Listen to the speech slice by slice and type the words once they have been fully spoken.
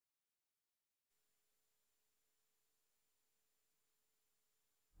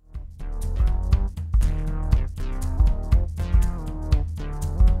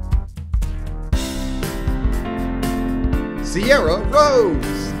Sierra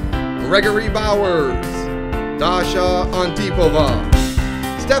Rose, Gregory Bowers, Dasha Antipova,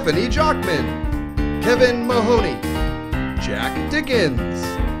 Stephanie Jockman, Kevin Mahoney, Jack Dickens,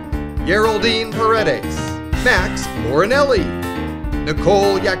 Geraldine Paredes, Max Morinelli,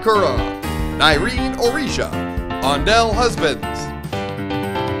 Nicole Yakura, Irene Orisha, Ondell Husbands.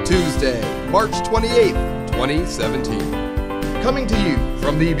 Tuesday, March 28th, 2017. Coming to you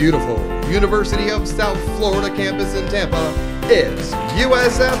from the beautiful University of South Florida campus in Tampa is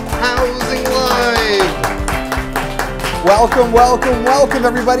USF Housing Live! Welcome, welcome, welcome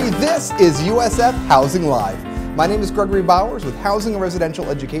everybody. This is USF Housing Live. My name is Gregory Bowers with Housing and Residential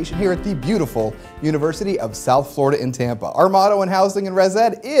Education here at the beautiful University of South Florida in Tampa. Our motto in Housing and Res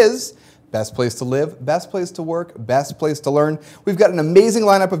Ed is best place to live, best place to work, best place to learn. We've got an amazing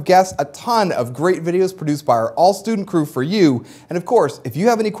lineup of guests, a ton of great videos produced by our all-student crew for you. And of course, if you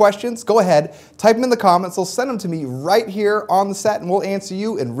have any questions, go ahead, type them in the comments. They'll send them to me right here on the set and we'll answer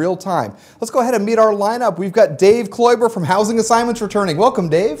you in real time. Let's go ahead and meet our lineup. We've got Dave Kloiber from Housing Assignments returning. Welcome,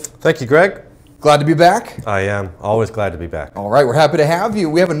 Dave. Thank you, Greg. Glad to be back. I am. Always glad to be back. All right, we're happy to have you.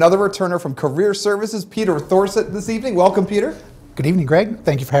 We have another returner from Career Services, Peter Thorsett, this evening. Welcome, Peter. Good evening, Greg.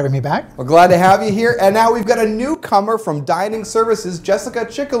 Thank you for having me back. We're glad to have you here. And now we've got a newcomer from Dining Services, Jessica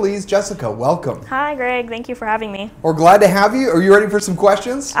Chickalese. Jessica, welcome. Hi, Greg. Thank you for having me. We're glad to have you. Are you ready for some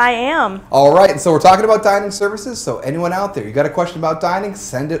questions? I am. All right, and so we're talking about dining services. So anyone out there, you got a question about dining,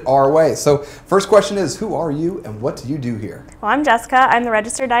 send it our way. So first question is, who are you and what do you do here? Well, I'm Jessica. I'm the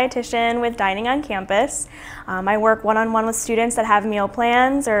registered dietitian with Dining on Campus. I work one-on-one with students that have meal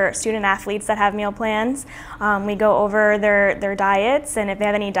plans or student athletes that have meal plans. We go over their diets, and if they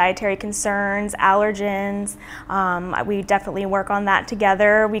have any dietary concerns, allergens, we definitely work on that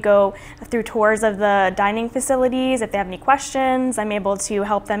together. We go through tours of the dining facilities. If they have any questions, I'm able to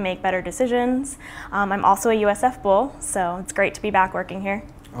help them make better decisions. I'm also a USF Bull, so it's great to be back working here.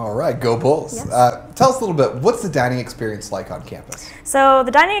 All right, go Bulls. Yes. Tell us a little bit, what's the dining experience like on campus? So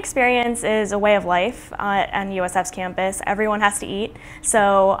the dining experience is a way of life on USF's campus. Everyone has to eat.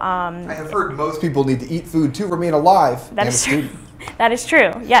 So I have heard most people need to eat food to remain alive. That is true. That is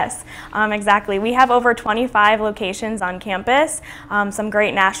true, yes, exactly. We have over 25 locations on campus, some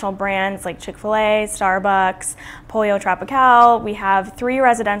great national brands like Chick-fil-A, Starbucks, Pollo Tropical. We have 3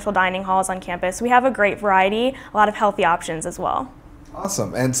 residential dining halls on campus. We have a great variety, a lot of healthy options as well.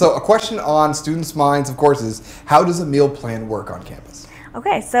 Awesome. And so a question on students' minds, of course, is how does a meal plan work on campus?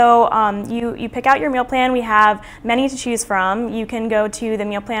 Okay, so you pick out your meal plan. We have many to choose from. You can go to the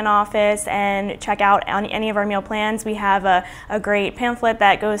meal plan office and check out on any of our meal plans. We have a great pamphlet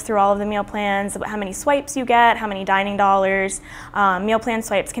that goes through all of the meal plans, how many swipes you get, how many dining dollars. Meal plan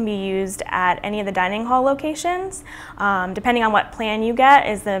swipes can be used at any of the dining hall locations. Depending on what plan you get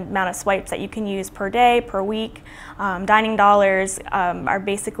is the amount of swipes that you can use per day, per week. Dining dollars are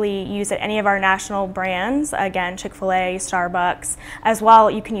basically used at any of our national brands, again, Chick-fil-A, Starbucks, as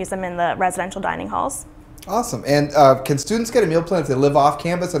well. You can use them in the residential dining halls. Awesome. And can students get a meal plan if they live off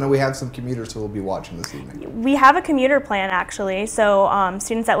campus? I know we have some commuters who will be watching this evening. We have a commuter plan, actually. So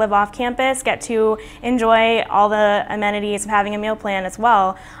students that live off campus get to enjoy all the amenities of having a meal plan as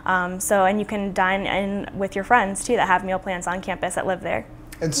well. And you can dine in with your friends, too, that have meal plans on campus that live there.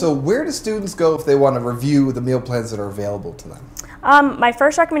 And so where do students go if they want to review the meal plans that are available to them? My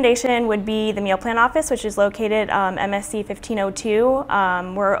first recommendation would be the meal plan office, which is located MSC 1502.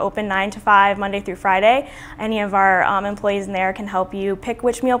 We're open 9 to 5 Monday through Friday. Any of our employees in there can help you pick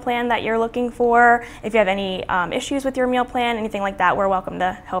which meal plan that you're looking for. If you have any issues with your meal plan, anything like that, we're welcome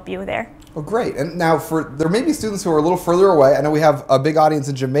to help you there. Well, great. And now there may be students who are a little further away. I know we have a big audience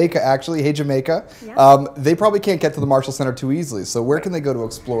in Jamaica, actually. Hey, Jamaica. Yeah. They probably can't get to the Marshall Center too easily. So where can they go to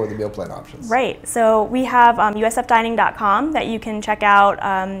explore the meal plan options? Right. So we have usfdining.com that you can check out.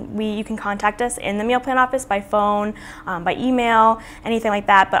 You can contact us in the meal plan office by phone, by email, anything like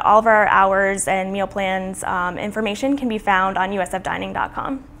that. But all of our hours and meal plans information can be found on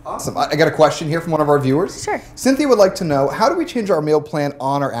usfdining.com. Awesome. I got a question here from one of our viewers. Sure. Cynthia would like to know, how do we change our meal plan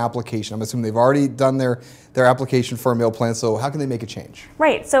on our application? I'm assuming they've already done their application for a meal plan, so how can they make a change?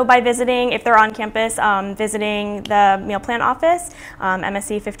 Right. So by visiting, if they're on campus, visiting the meal plan office,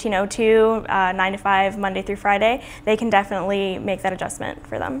 MSC 1502, 9 to 5, Monday through Friday, they can definitely make that adjustment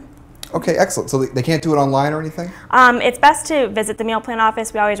for them. Okay, excellent. So they can't do it online or anything? It's best to visit the meal plan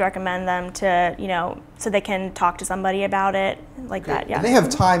office. We always recommend them to, so they can talk to somebody about it, like that, yeah. And they have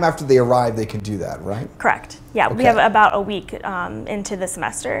time after they arrive, they can do that, right? Correct. Yeah, okay. We have about a week into the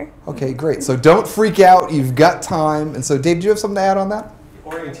semester. Okay, great. So don't freak out. You've got time. And so, Dave, do you have something to add on that?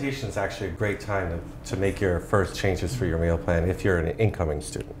 Orientation is actually a great time to make your first changes for your meal plan if you're an incoming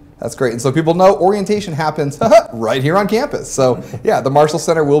student. That's great. And so people know orientation happens right here on campus. So yeah, the Marshall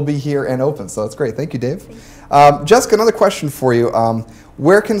Center will be here and open. So that's great. Thank you, Dave. Jessica, another question for you.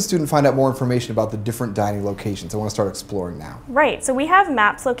 Where can a student find out more information about the different dining locations? I want to start exploring now. Right, so we have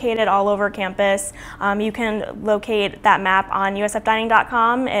maps located all over campus. You can locate that map on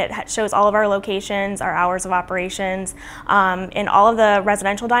usfdining.com. It shows all of our locations, our hours of operations. In all of the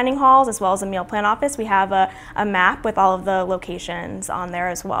residential dining halls, as well as the meal plan office, we have a map with all of the locations on there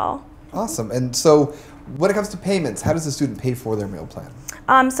as well. Awesome. And so when it comes to payments, how does the student pay for their meal plan?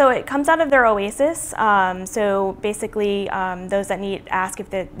 So it comes out of their Oasis. So basically, those that ask if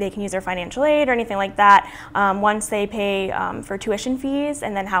they can use their financial aid or anything like that. Once they pay for tuition fees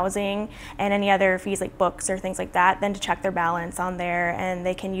and then housing and any other fees like books or things like that, then to check their balance on there, and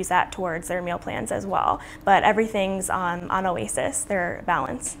they can use that towards their meal plans as well. But everything's on Oasis, their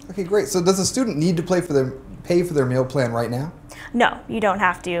balance. Okay, great. So does the student need to pay for their meal plan right now? No, you don't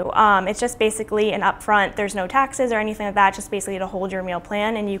have to. It's just basically an upfront. There's no taxes or anything like that. Just basically to hold your meal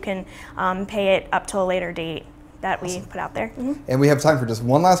plan, and you can pay it up to a later date that we put out there. Mm-hmm. And we have time for just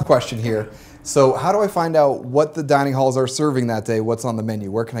one last question here. So how do I find out what the dining halls are serving that day? What's on the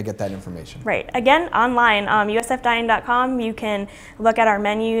menu? Where can I get that information? Right. Again, online, usfdining.com. You can look at our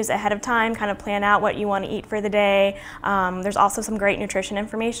menus ahead of time, kind of plan out what you want to eat for the day. There's also some great nutrition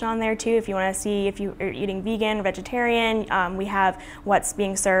information on there too. If you want to see if you are eating vegan or vegetarian, we have what's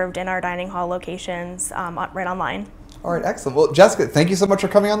being served in our dining hall locations right online. All right, excellent. Well, Jessica, thank you so much for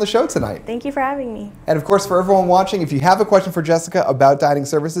coming on the show tonight. Thank you for having me. And of course, for everyone watching, if you have a question for Jessica about dining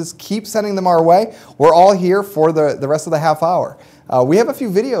services, keep sending them our way. We're all here for the rest of the half hour. We have a few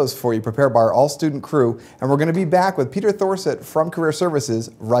videos for you prepared by our all-student crew, and we're going to be back with Peter Thorsett from Career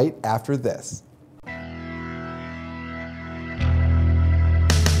Services right after this.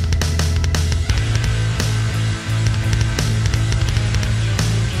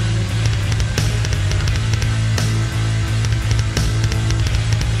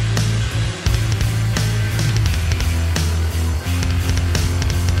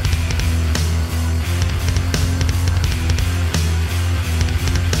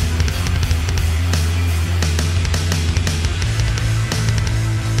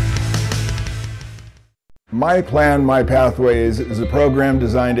 My Plan, My Pathways is a program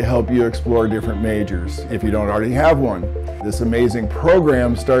designed to help you explore different majors if you don't already have one. This amazing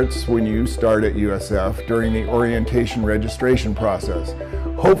program starts when you start at USF during the orientation registration process.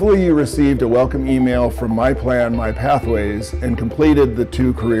 Hopefully you received a welcome email from My Plan, My Pathways and completed the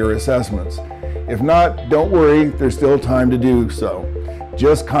 2 career assessments. If not, don't worry, there's still time to do so.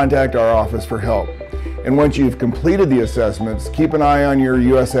 Just contact our office for help. And once you've completed the assessments, keep an eye on your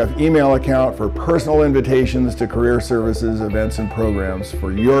USF email account for personal invitations to career services, events, and programs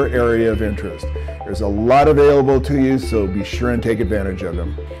for your area of interest. There's a lot available to you, so be sure and take advantage of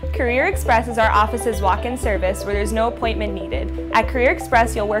them. Career Express is our office's walk-in service where there's no appointment needed. At Career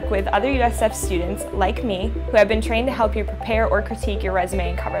Express, you'll work with other USF students, like me, who have been trained to help you prepare or critique your resume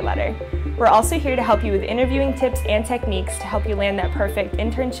and cover letter. We're also here to help you with interviewing tips and techniques to help you land that perfect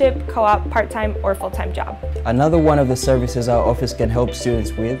internship, co-op, part-time, or full-time job. Another one of the services our office can help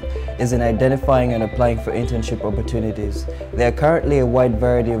students with is in identifying and applying for internship opportunities. There are currently a wide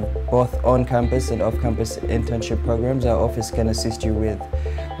variety of both on-campus and off-campus internship programs our office can assist you with.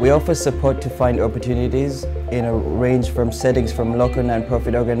 We offer support to find opportunities in a range from settings from local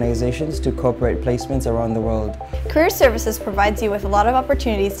nonprofit organizations to corporate placements around the world. Career Services provides you with a lot of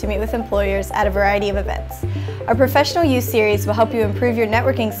opportunities to meet with employers at a variety of events. Our Professional Youth Series will help you improve your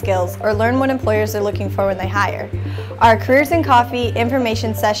networking skills or learn what employers are looking for when they hire. Our Careers in Coffee,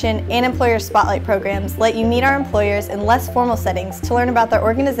 Information Session, and Employer Spotlight programs let you meet our employers in less formal settings to learn about their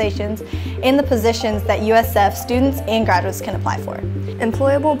organizations and the positions that USF students and graduates can apply for.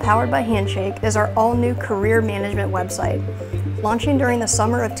 Employable Powered by Handshake is our all-new career management website. Launching during the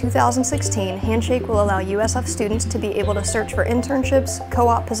summer of 2016, Handshake will allow USF students to be able to search for internships,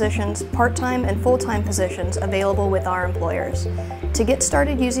 co-op positions, part-time and full-time positions available with our employers. To get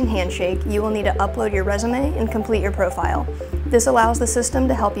started using Handshake, you will need to upload your resume and complete your profile. This allows the system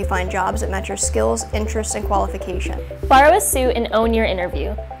to help you find jobs that match your skills, interests, and qualification. Borrow a suit and own your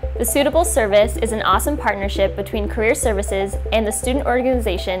interview. The Suitable Service is an awesome partnership between Career Services and the student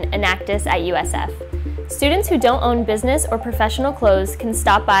organization Enactus at USF. Students who don't own business or professional clothes can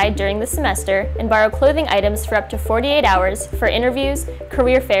stop by during the semester and borrow clothing items for up to 48 hours for interviews,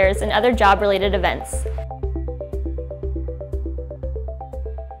 career fairs, and other job-related events.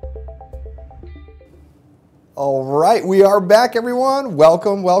 All right, we are back, everyone.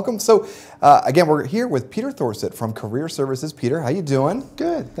 Welcome, welcome. So, again, we're here with Peter Thorsett from Career Services. Peter, how you doing?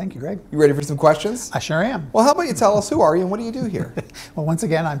 Good, thank you, Greg. You ready for some questions? I sure am. Well, how about you tell us who are you and what do you do here? Well, once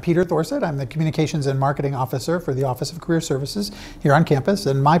again, I'm Peter Thorsett. I'm the Communications and Marketing Officer for the Office of Career Services here on campus.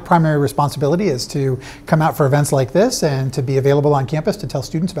 And my primary responsibility is to come out for events like this and to be available on campus to tell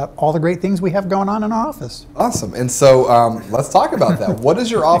students about all the great things we have going on in our office. Awesome. And so let's talk about that. What does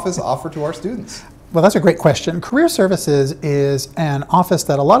your office offer to our students? Well, that's a great question. Career Services is an office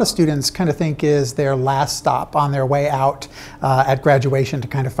that a lot of students kind of think is their last stop on their way out at graduation to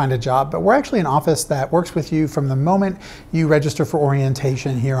kind of find a job. But we're actually an office that works with you from the moment you register for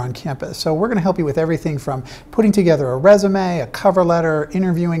orientation here on campus. So we're going to help you with everything from putting together a resume, a cover letter,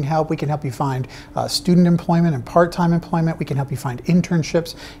 interviewing help. We can help you find student employment and part-time employment. We can help you find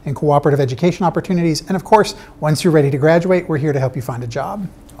internships and cooperative education opportunities. And of course, once you're ready to graduate, we're here to help you find a job.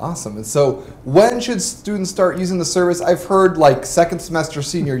 Awesome. And so when should students start using the service? I've heard like second semester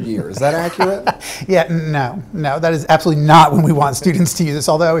senior year. Is that accurate? Yeah, no, that is absolutely not when we want students to use this.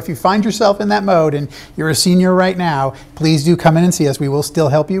 Although if you find yourself in that mode and you're a senior right now, please do come in and see us. We will still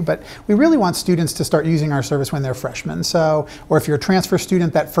help you, but we really want students to start using our service when they're freshmen. So, or if you're a transfer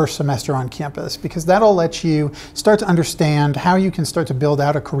student, that first semester on campus, because that'll let you start to understand how you can start to build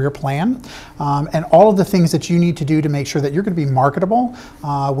out a career plan and all of the things that you need to do to make sure that you're going to be marketable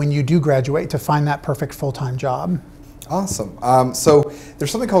when you do graduate to find that perfect full-time job. Awesome. So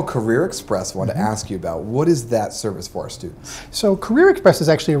there's something called Career Express I want to ask you about. What is that service for our students? So Career Express is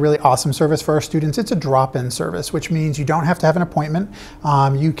actually a really awesome service for our students. It's a drop-in service, which means you don't have to have an appointment.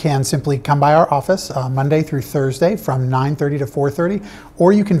 You can simply come by our office Monday through Thursday from 9:30 to 4:30,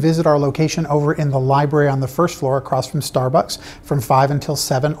 or you can visit our location over in the library on the first floor across from Starbucks from 5 until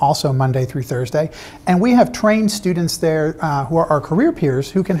 7, also Monday through Thursday. And we have trained students there who are our career peers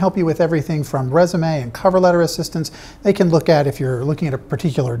who can help you with everything from resume and cover letter assistance. They can look at, if you're looking at a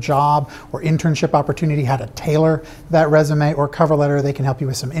particular job or internship opportunity, how to tailor that resume or cover letter. They can help you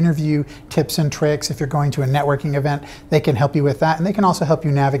with some interview tips and tricks. If you're going to a networking event, they can help you with that. And they can also help you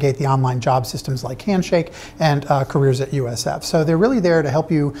navigate the online job systems like Handshake and Careers at USF. So they're really there to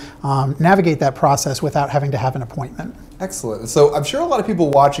help you navigate that process without having to have an appointment. Excellent. So I'm sure a lot of people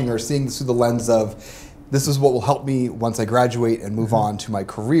watching are seeing this through the lens of, this is what will help me once I graduate and move on to my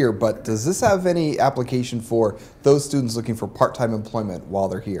career, but does this have any application for those students looking for part-time employment while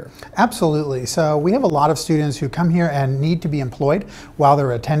they're here? Absolutely. So we have a lot of students who come here and need to be employed while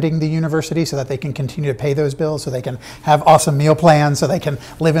they're attending the university so that they can continue to pay those bills, so they can have awesome meal plans, so they can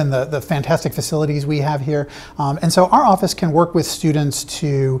live in the fantastic facilities we have here. And so our office can work with students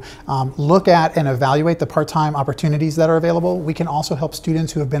to look at and evaluate the part-time opportunities that are available. We can also help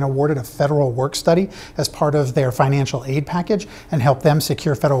students who have been awarded a federal work study as part of their financial aid package and help them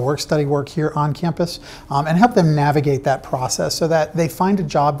secure federal work study work here on campus and help them navigate that process so that they find a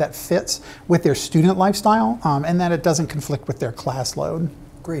job that fits with their student lifestyle and that it doesn't conflict with their class load.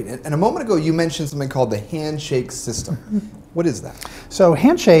 Great. And a moment ago you mentioned something called the Handshake system. What is that? So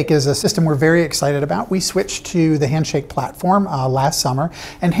Handshake is a system we're very excited about. We switched to the Handshake platform last summer,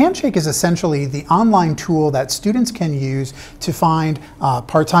 and Handshake is essentially the online tool that students can use to find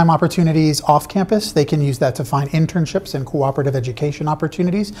part-time opportunities off campus. They can use that to find internships and cooperative education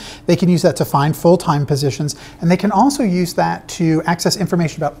opportunities. They can use that to find full-time positions, and they can also use that to access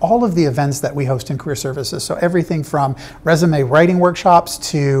information about all of the events that we host in Career Services. So everything from resume writing workshops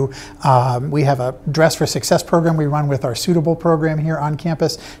to we have a Dress for Success program we run with our Suitable program here on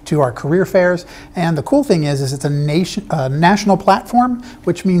campus, to our career fairs. And the cool thing is it's a national platform,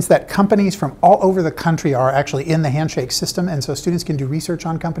 which means that companies from all over the country are actually in the Handshake system, and so students can do research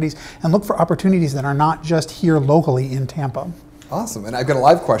on companies and look for opportunities that are not just here locally in Tampa. Awesome. And I've got a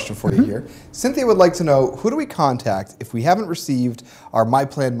live question for you here. Cynthia would like to know, who do we contact if we haven't received our My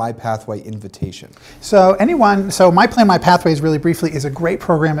Plan, My Pathway invitation? So My Plan, My Pathways, really briefly, is a great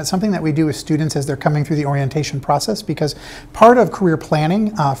program. It's something that we do with students as they're coming through the orientation process, because part of career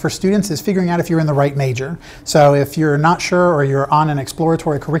planning for students is figuring out if you're in the right major. So if you're not sure or you're on an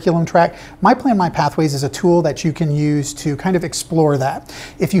exploratory curriculum track, My Plan, My Pathways is a tool that you can use to kind of explore that.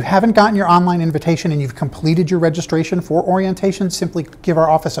 If you haven't gotten your online invitation and you've completed your registration for orientation, simply give our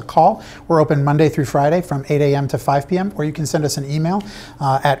office a call. We're open Monday through Friday from 8 a.m. to 5 p.m. or you can send us an email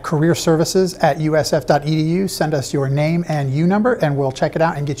at careerservices@usf.edu. Send us your name and U number and we'll check it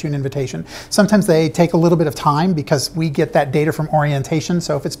out and get you an invitation. Sometimes they take a little bit of time because we get that data from orientation,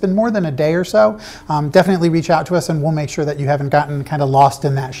 so if it's been more than a day or so, definitely reach out to us and we'll make sure that you haven't gotten kind of lost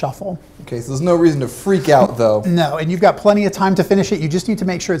in that shuffle. Okay, so there's no reason to freak out though. No, and you've got plenty of time to finish it. You just need to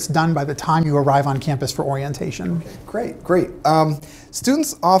make sure it's done by the time you arrive on campus for orientation. Okay, great, great.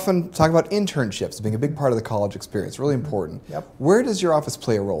 Students often talk about internships being a big part of the college experience, really important. Yep. Where does your office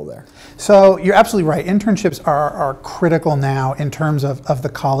play a role there? So you're absolutely right. Internships are critical now in terms of the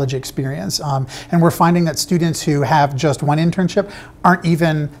college experience. And we're finding that students who have just one internship aren't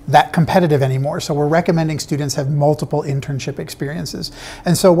even that competitive anymore. So we're recommending students have multiple internship experiences.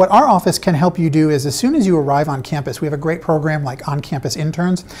 And so what our office can help you do is, as soon as you arrive on campus, we have a great program like on-campus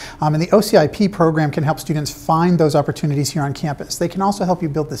interns. And the OCIP program can help students find those opportunities here on campus. They can also help you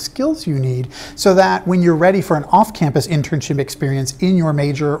build the skills you need so that when you're ready for an off-campus internship experience in your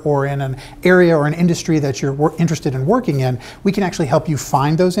major or in an area or an industry that you're interested in working in, we can actually help you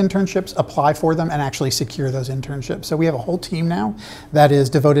find those internships, apply for them, and actually secure those internships. So we have a whole team now that is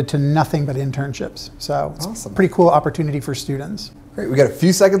devoted to nothing but internships. So it's awesome. a pretty cool opportunity for students. Great, we got a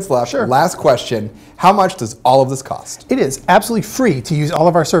few seconds left. Sure. Last question, how much does all of this cost? It is absolutely free to use all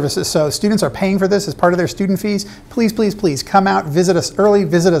of our services. So students are paying for this as part of their student fees. Please, please, please come out, visit us early,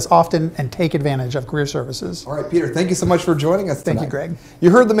 visit us often, and take advantage of career services. All right, Peter, thank you so much for joining us tonight. Thank you, Greg. You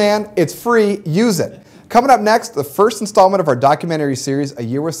heard the man, it's free, use it. Coming up next, the first installment of our documentary series, A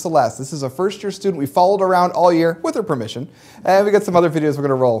Year with Celeste. This is a first-year student we followed around all year with her permission, and we got some other videos we're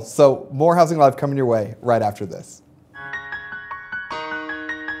gonna roll. So more Housing Live coming your way right after this.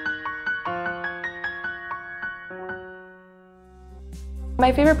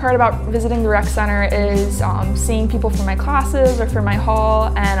 My favorite part about visiting the rec center is seeing people from my classes or from my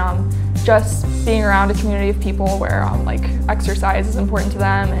hall, and just being around a community of people where like exercise is important to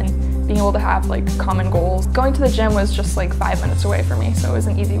them and being able to have like common goals. Going to the gym was just like 5 minutes away from me, so it was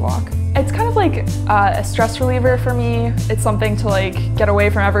an easy walk. It's kind of like a stress reliever for me. It's something to like get away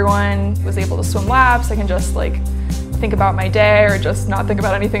from everyone. Was able to swim laps. I can just like think about my day or just not think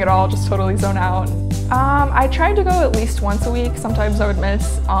about anything at all, just totally zone out. I tried to go at least once a week. Sometimes I would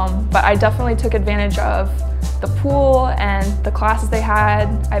miss, but I definitely took advantage of the pool and the classes they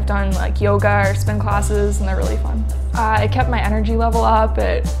had. I've done like yoga or spin classes, and they're really fun. It kept my energy level up,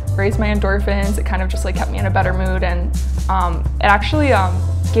 it raised my endorphins, it kind of just like kept me in a better mood, and it actually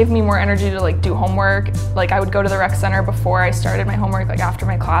gave me more energy to like do homework. Like I would go to the rec center before I started my homework, like after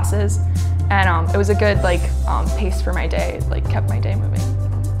my classes, and it was a good like pace for my day. It like kept my day moving.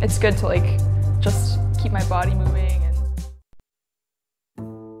 It's good to like just keep my body moving.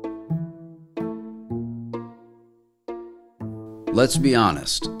 Let's be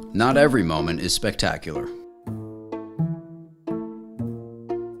honest, not every moment is spectacular.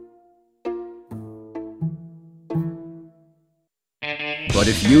 But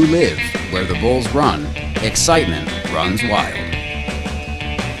if you live where the Bulls run, excitement runs wild.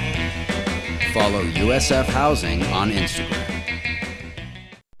 Follow USF Housing on Instagram.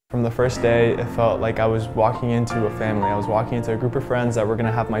 From the first day, it felt like I was walking into a family. I was walking into a group of friends that were going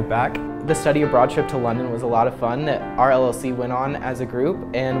to have my back. The study abroad trip to London was a lot of fun that our LLC went on as a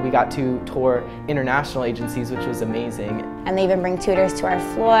group, and we got to tour international agencies, which was amazing. And they even bring tutors to our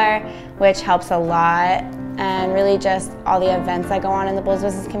floor, which helps a lot. And really just all the events that go on in the Bulls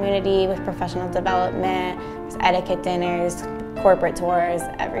business community with professional development, etiquette dinners, corporate tours,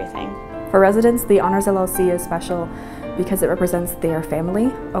 everything. For residents, the Honors LLC is special because it represents their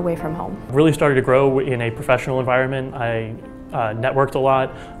family away from home. Really started to grow in a professional environment. I networked a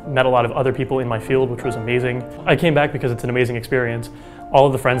lot, met a lot of other people in my field, which was amazing. I came back because it's an amazing experience. All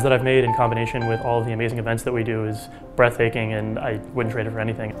of the friends that I've made in combination with all of the amazing events that we do is breathtaking, and I wouldn't trade it for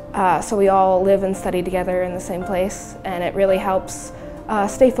anything. So we all live and study together in the same place, and it really helps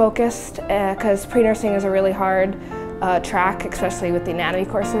stay focused because pre-nursing is a really hard track, especially with the anatomy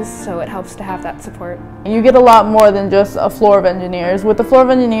courses, so it helps to have that support. You get a lot more than just a floor of engineers. With the floor of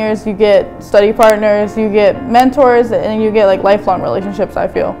engineers, you get study partners, you get mentors, and you get like lifelong relationships, I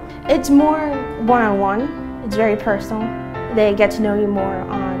feel. It's more one-on-one. It's very personal. They get to know you more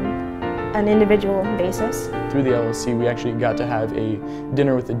on an individual basis. Through the LLC, we actually got to have a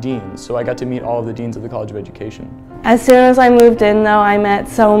dinner with the deans, so I got to meet all of the deans of the College of Education. As soon as I moved in, though, I met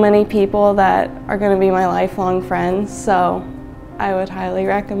so many people that are going to be my lifelong friends, so I would highly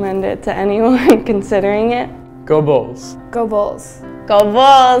recommend it to anyone considering it. Go Bulls! Go Bulls! Go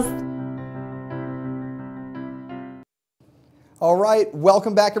Bulls! All right,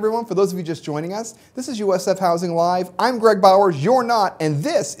 welcome back everyone. For those of you just joining us, this is USF Housing Live. I'm Greg Bowers, you're not, and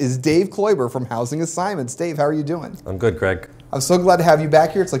this is Dave Kloiber from Housing Assignments. Dave, how are you doing? I'm good, Greg. I'm so glad to have you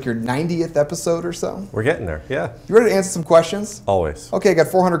back here. It's like your 90th episode or so. We're getting there, yeah. You ready to answer some questions? Always. Okay, I got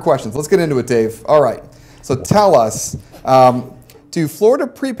 400 questions. Let's get into it, Dave. All right, so tell us, do Florida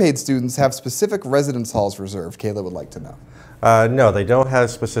prepaid students have specific residence halls reserved? Kayla would like to know. No, they don't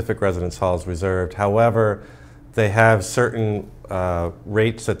have specific residence halls reserved. However, they have certain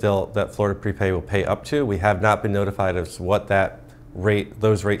rates that Florida Prepay will pay up to. We have not been notified of what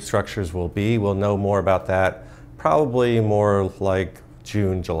those rate structures will be. We'll know more about that probably more like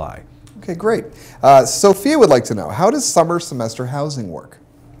June, July. Okay, great. Sophia would like to know, how does summer semester housing work?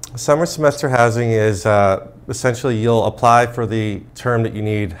 Summer semester housing is essentially you'll apply for the term that you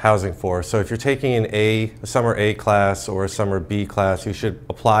need housing for. So if you're taking a summer A class or a summer B class, you should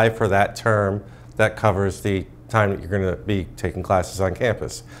apply for that term that covers the time that you're going to be taking classes on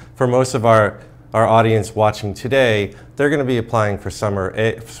campus. For most of our audience watching today, they're going to be applying for summer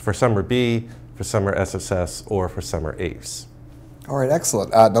A, for summer B, for summer SSS, or for summer ACE. All right,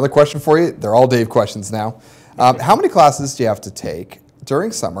 excellent. Another question for you. They're all Dave questions now. How many classes do you have to take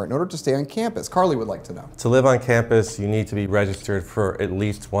during summer in order to stay on campus? Carly would like to know. To live on campus, you need to be registered for at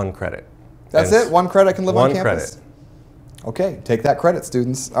least 1 credit. That's it? 1 credit can live on campus? 1 credit. Okay, take that credit,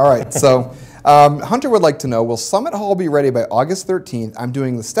 students. All right, so Hunter would like to know, will Summit Hall be ready by August 13th? I'm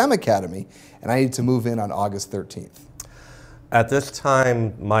doing the STEM Academy, and I need to move in on August 13th. At this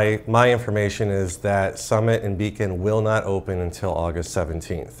time, my information is that Summit and Beacon will not open until August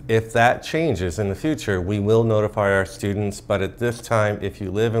 17th. If that changes in the future, we will notify our students, but at this time, if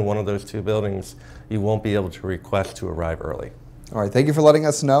you live in one of those 2 buildings, you won't be able to request to arrive early. All right, thank you for letting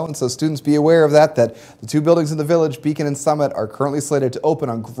us know. And so students, be aware of that the 2 buildings in the Village, Beacon and Summit, are currently slated to open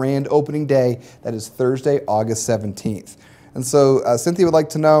on grand opening day. That is Thursday, August 17th. And so Cynthia would like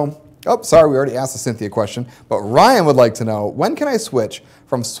to know, oh, sorry, we already asked the Cynthia question, but Ryan would like to know, when can I switch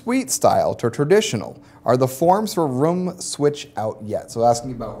from suite style to traditional? Are the forms for room switch out yet? So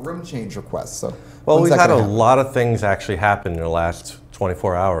asking about room change requests. So well, we've had a lot of things actually happen in the last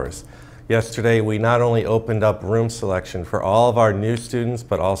 24 hours. Yesterday, we not only opened up room selection for all of our new students,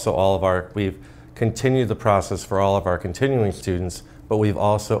 but also we've continued the process for all of our continuing students, but we've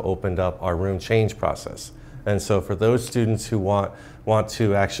also opened up our room change process. And so for those students who want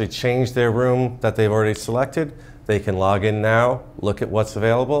to actually change their room that they've already selected, they can log in now, look at what's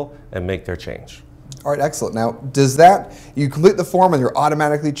available, and make their change. All right, excellent. Now, does that, you complete the form and you're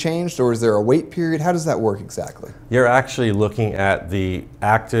automatically changed, or is there a wait period? How does that work exactly? You're actually looking at the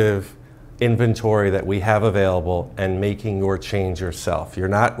active inventory that we have available and making your change yourself. You're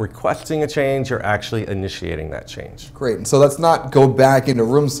not requesting a change, you're actually initiating that change. Great, and so let's not go back into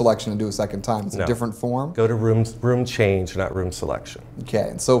room selection and do a second time. It's a different form? Go to room change, not room selection. Okay,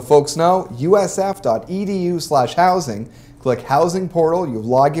 and so folks know, usf.edu/housing, click Housing Portal, you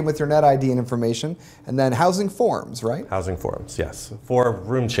log in with your net ID and information, and then Housing Forms, right? Housing Forms, yes, for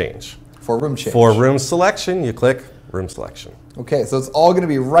room change. For room change. For room selection, you click Room Selection. Okay, so it's all going to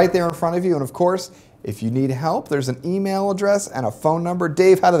be right there in front of you, and of course, if you need help, there's an email address and a phone number.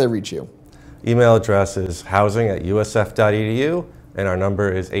 Dave, how do they reach you? Email address is housing@usf.edu, and our number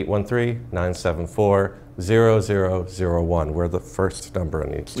is 813-974-0001. We're the first number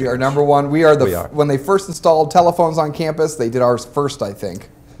on each. We are number 1. We are when they first installed telephones on campus, they did ours first, I think.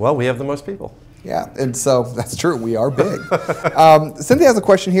 Well, we have the most people. Yeah, and so that's true. We are big. Cynthia has a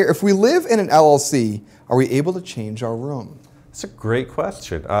question here. If we live in an LLC, are we able to change our room? That's a great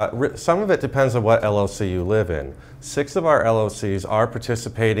question. Some of it depends on what LLC you live in. 6 of our LLCs are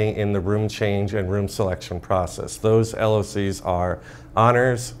participating in the room change and room selection process. Those LLCs are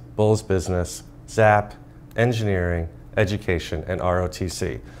Honors, Bulls Business, ZAP, Engineering, Education, and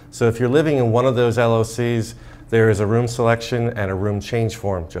ROTC. So if you're living in one of those LLCs, there is a room selection and a room change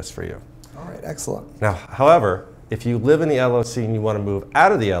form just for you. All right, excellent. Now, however, if you live in the LLC and you want to move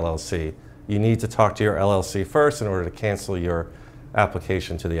out of the LLC, you need to talk to your LLC first in order to cancel your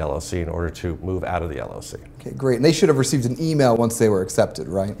application to the LLC in order to move out of the LLC. Okay, great. And they should have received an email once they were accepted,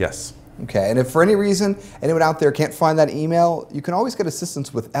 right? Yes. Okay, and if for any reason anyone out there can't find that email, you can always get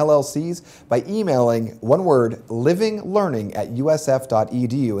assistance with LLCs by emailing one word,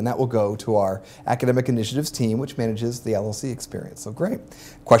 livinglearning@usf.edu, and that will go to our academic initiatives team, which manages the LLC experience. So great.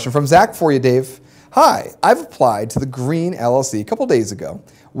 Question from Zach for you, Dave. Hi, I've applied to the Green LLC a couple days ago.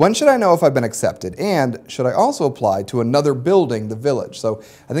 When should I know if I've been accepted? And should I also apply to another building, the Village? So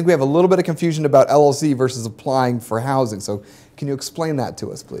I think we have a little bit of confusion about LLC versus applying for housing. So can you explain that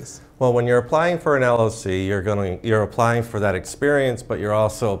to us, please? Well, when you're applying for an LLC, you're applying for that experience, but you're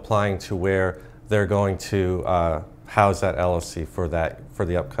also applying to where they're going to house that LLC for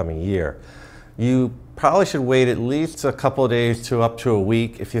the upcoming year. You probably should wait at least a couple of days to up to a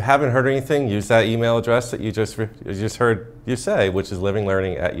week. If you haven't heard anything, use that email address that you just heard you say, which is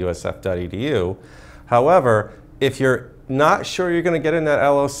livinglearning@usf.edu. However, if you're not sure you're going to get in that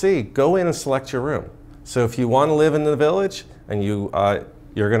LLC, go in and select your room. So if you want to live in the Village and you're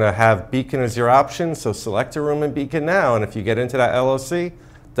going to have Beacon as your option, so select a room in Beacon now, and if you get into that LLC,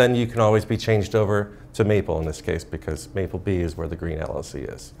 then you can always be changed over to Maple in this case, because Maple B is where the green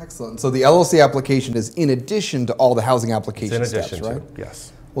LLC is. Excellent. So the LLC application is in addition to all the housing application It's in steps, addition right? to,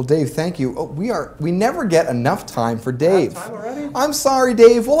 yes. Well, Dave, thank you. Oh, we never get enough time for Dave. Time already? I'm sorry,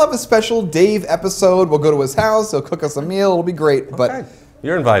 Dave. We'll have a special Dave episode. We'll go to his house. He'll cook us a meal. It'll be great. Okay. But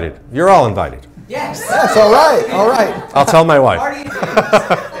you're invited. You're all invited. yes, all right, all right. I'll tell my wife.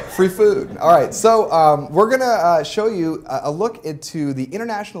 Free food. All right, so we're going to show you a look into the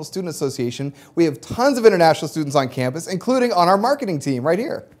International Student Association. We have tons of international students on campus, including on our marketing team right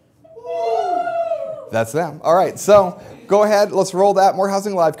here. That's them. All right, so go ahead. Let's roll that. More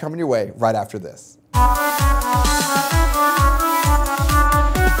Housing Live coming your way right after this.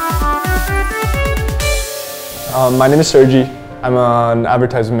 My name is Sergi. I'm an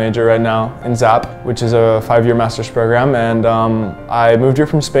advertising major right now in ZAP, which is a 5-year master's program, and I moved here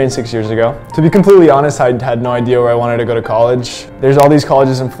from Spain 6 years ago. To be completely honest, I had no idea where I wanted to go to college. There's all these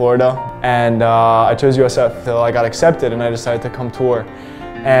colleges in Florida, and I chose USF until I got accepted, and I decided to come tour.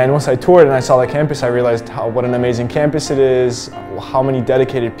 And once I toured and I saw the campus, I realized what an amazing campus it is, how many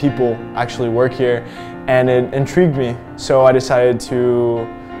dedicated people actually work here, and it intrigued me. So I decided to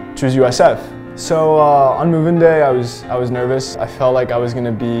choose USF. So on move-in day, I was nervous. I felt like it was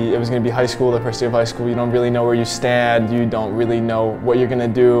gonna be high school, the first day of high school. You don't really know where you stand. You don't really know what you're gonna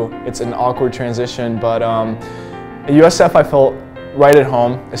do. It's an awkward transition, but at USF I felt right at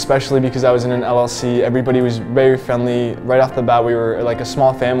home, especially because I was in an LLC. Everybody was very friendly. Right off the bat, we were like a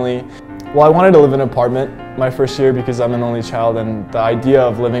small family. Well, I wanted to live in an apartment my first year because I'm an only child, and the idea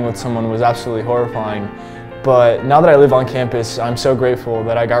of living with someone was absolutely horrifying. But now that I live on campus, I'm so grateful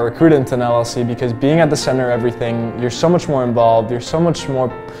that I got recruited into an LLC, because being at the center of everything, you're so much more involved, you're so much more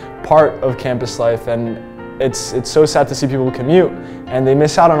part of campus life, and it's so sad to see people commute and they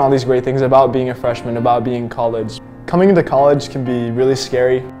miss out on all these great things about being a freshman, about being in college. Coming into college can be really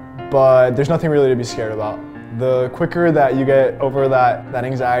scary, but there's nothing really to be scared about. The quicker that you get over that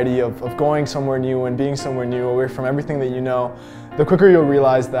anxiety of going somewhere new and being somewhere new, away from everything that you know, the quicker you'll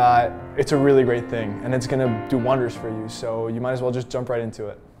realize that it's a really great thing and it's gonna do wonders for you. So you might as well just jump right into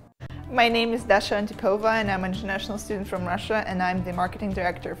it. My name is Dasha Antipova, and I'm an international student from Russia, and I'm the marketing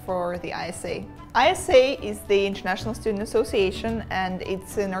director for the ISA. ISA is the International Student Association, and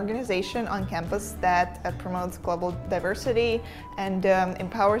it's an organization on campus that promotes global diversity and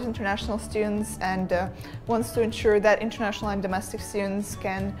empowers international students, and wants to ensure that international and domestic students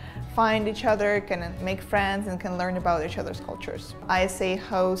can find each other, can make friends, and can learn about each other's cultures. ISA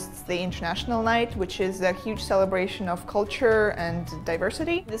hosts the International Night, which is a huge celebration of culture and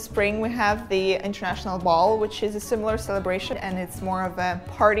diversity. This spring we have the International Ball, which is a similar celebration, and it's more of a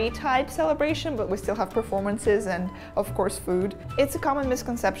party type celebration, but we still have performances and of course food. It's a common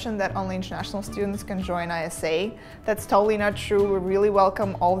misconception that only international students can join ISA. That's totally not true. We really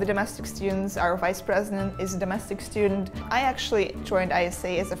welcome all the domestic students. Our vice president is a domestic student. I actually joined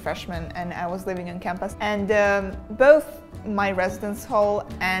ISA as a freshman, and I was living on campus, and both my residence hall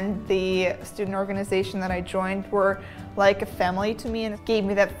and the student organization that I joined were like a family to me, and it gave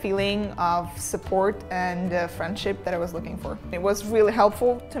me that feeling of support and friendship that I was looking for. It was really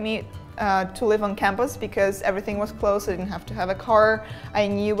helpful to me to live on campus because everything was close. I didn't have to have a car. I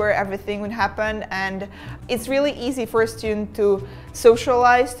knew where everything would happen, and it's really easy for a student to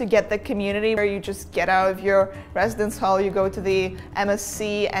socialize, to get the community where you just get out of your residence hall, you go to the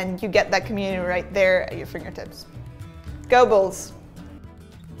MSc, and you get that community right there at your fingertips. Go Bulls!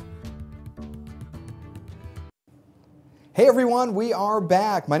 Hey everyone, we are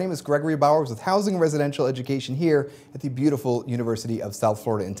back. My name is Gregory Bowers with Housing and Residential Education here at the beautiful University of South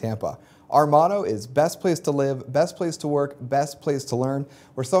Florida in Tampa. Our motto is best place to live, best place to work, best place to learn.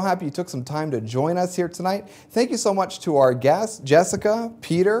 We're so happy you took some time to join us here tonight. Thank you so much to our guests, Jessica,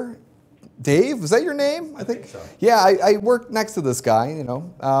 Peter, Dave, was that your name? I think so. Yeah, I work next to this guy, you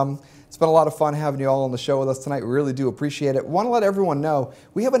know. It's been a lot of fun having you all on the show with us tonight. We really do appreciate it. Want to let everyone know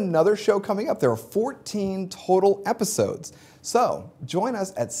we have another show coming up. There are 14 total episodes. So join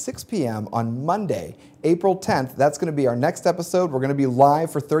us at 6 p.m. on Monday, April 10th. That's going to be our next episode. We're going to be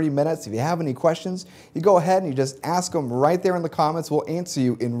live for 30 minutes. If you have any questions, you go ahead and you just ask them right there in the comments. We'll answer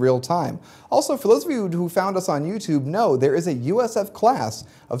you in real time. Also, for those of you who found us on YouTube, know there is a USF Class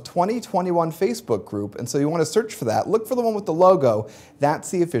of 2021 Facebook group, and so you want to search for that. Look for the one with the logo.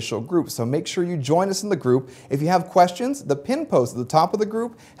 That's the official group, so make sure you join us in the group. If you have questions, the pin post at the top of the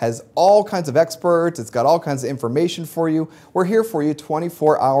group has all kinds of experts. It's got all kinds of information for you. We're here for you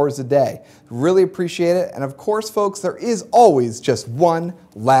 24 hours a day. Really appreciate it. And of course, folks, there is always just one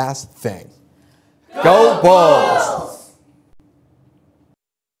last thing. Go Bulls!